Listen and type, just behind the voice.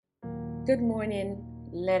Good morning.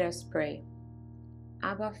 Let us pray.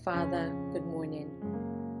 Abba Father, good morning.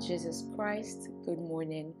 Jesus Christ, good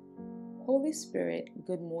morning. Holy Spirit,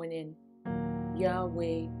 good morning.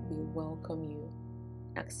 Yahweh, we welcome you.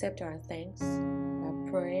 Accept our thanks, our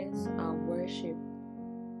prayers, our worship.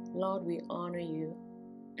 Lord, we honor you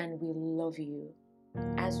and we love you.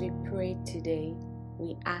 As we pray today,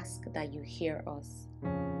 we ask that you hear us.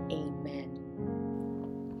 Amen.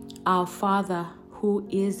 Our Father, who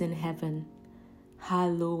is in heaven,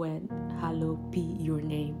 hallowed be your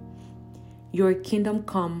name. Your kingdom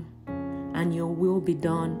come and your will be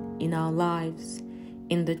done in our lives,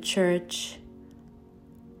 in the church,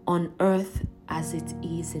 on earth as it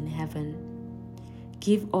is in heaven.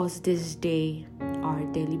 Give us this day our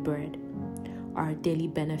daily bread, our daily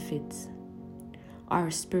benefits,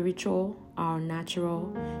 our spiritual, our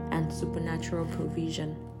natural, and supernatural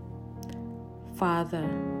provision. Father,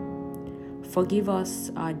 forgive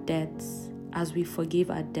us our debts as we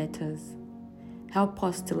forgive our debtors. Help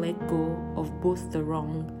us to let go of both the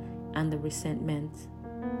wrong and the resentment.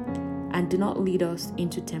 And do not lead us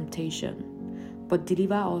into temptation, but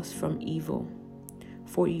deliver us from evil.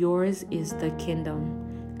 For yours is the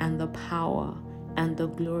kingdom and the power and the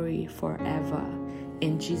glory forever.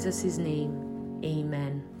 In Jesus' name,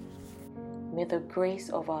 amen. May the grace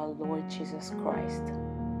of our Lord Jesus Christ,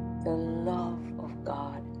 the love of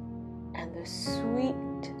God, and the sweet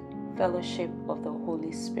fellowship of the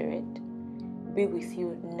Holy Spirit be with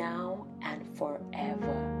you now and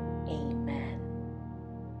forever. Amen.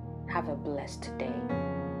 Have a blessed day.